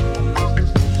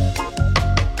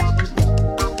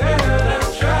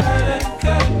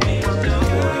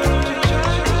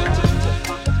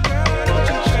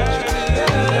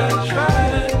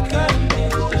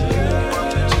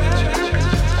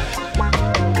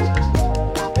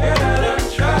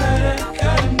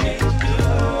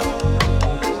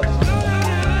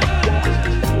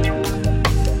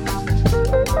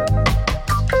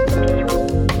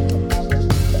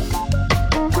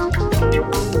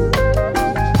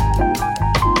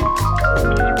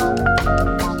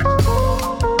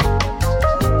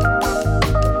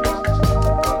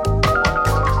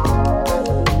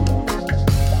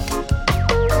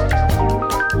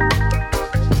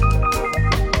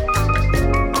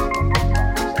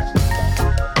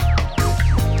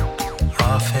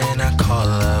 Often I call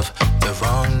love the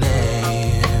wrong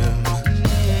name.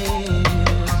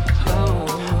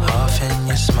 Often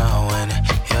you smile when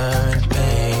you're in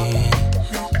pain.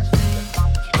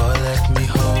 Boy, let me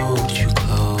hold you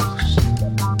close.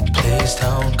 Please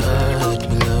don't cut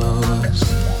me loose.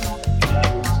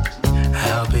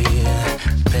 I'll be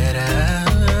better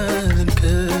than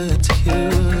good to you.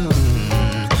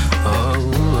 Oh,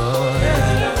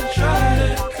 try to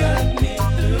cut me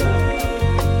through.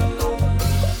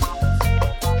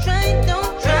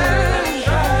 Don't try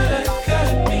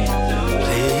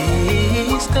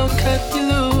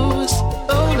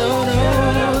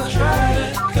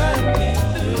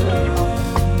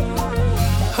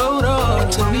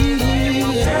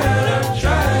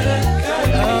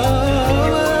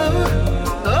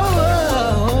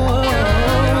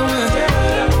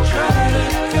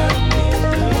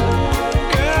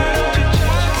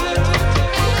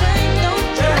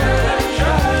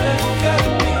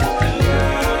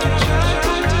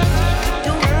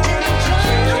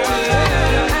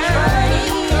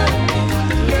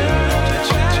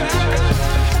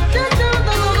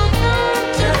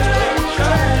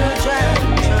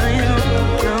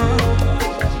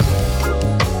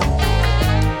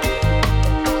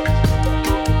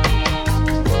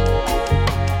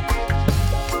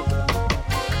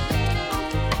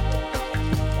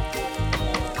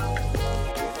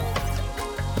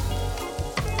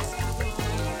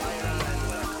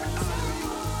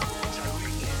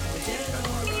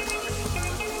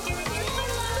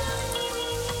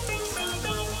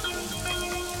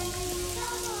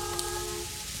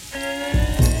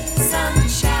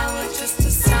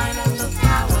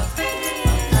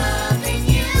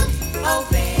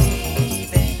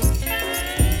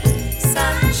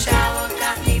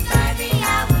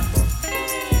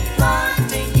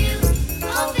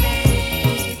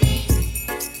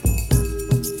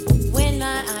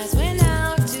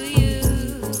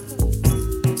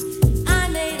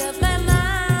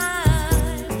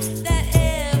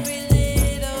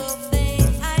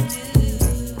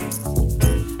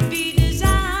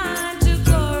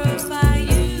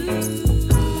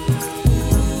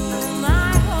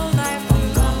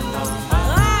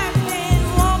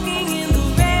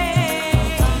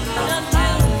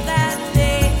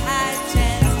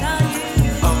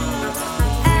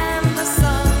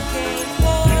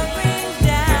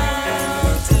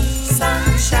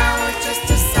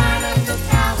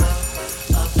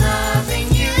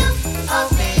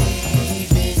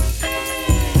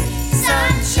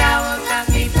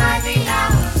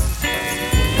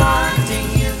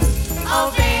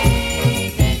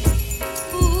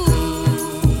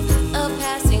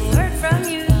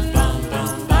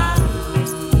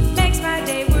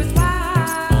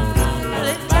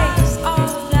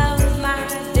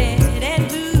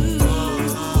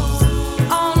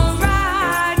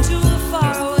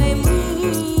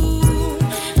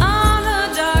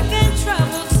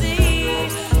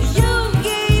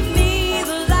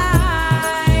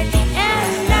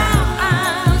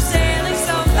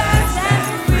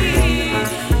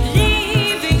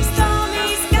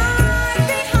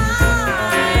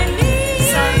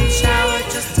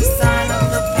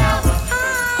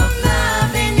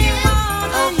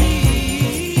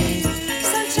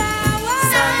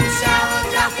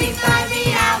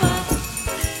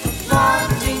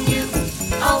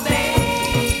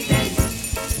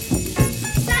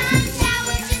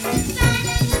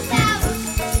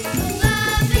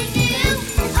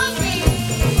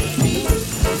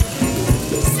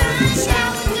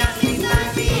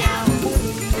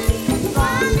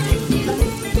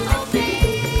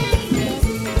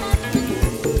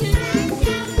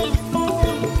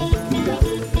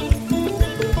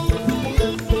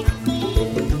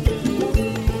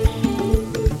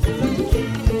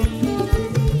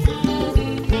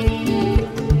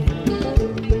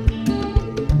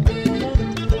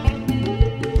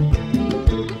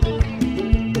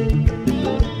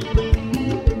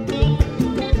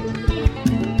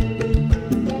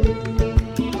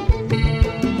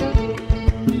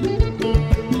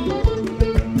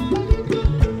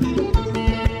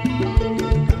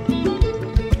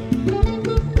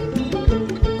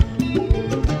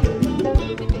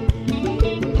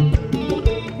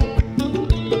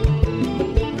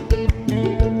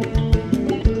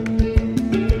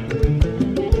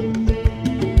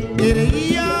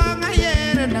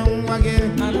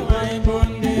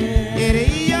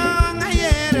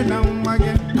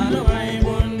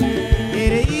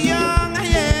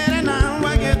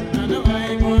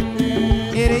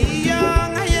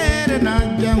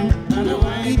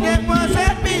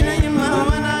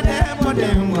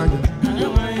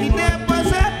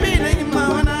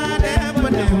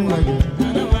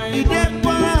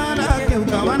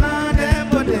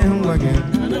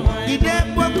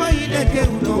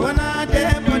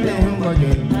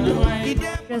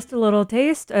Just a little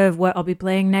taste of what I'll be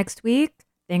playing next week.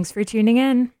 Thanks for tuning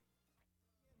in.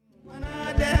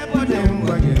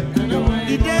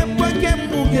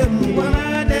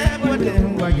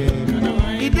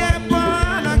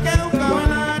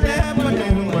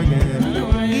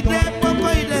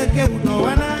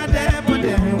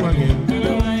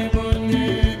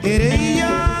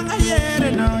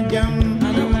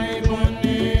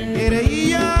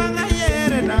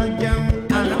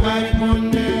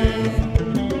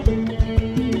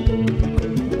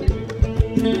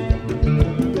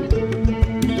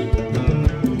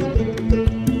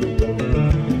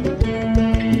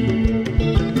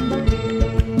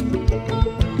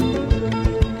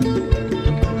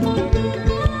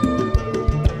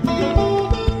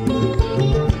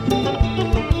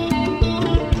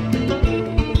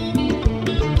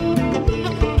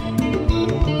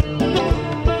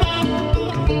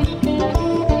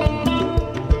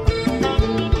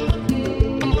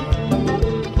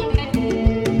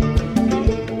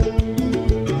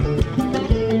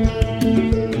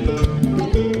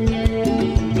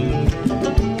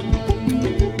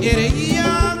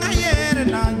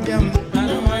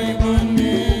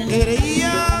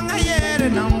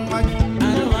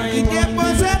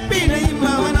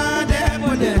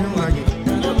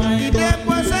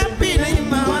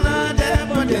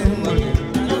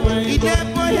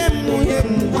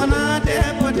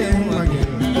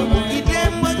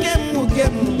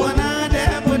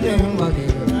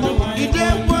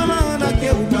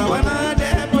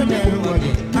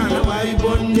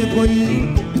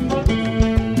 Boy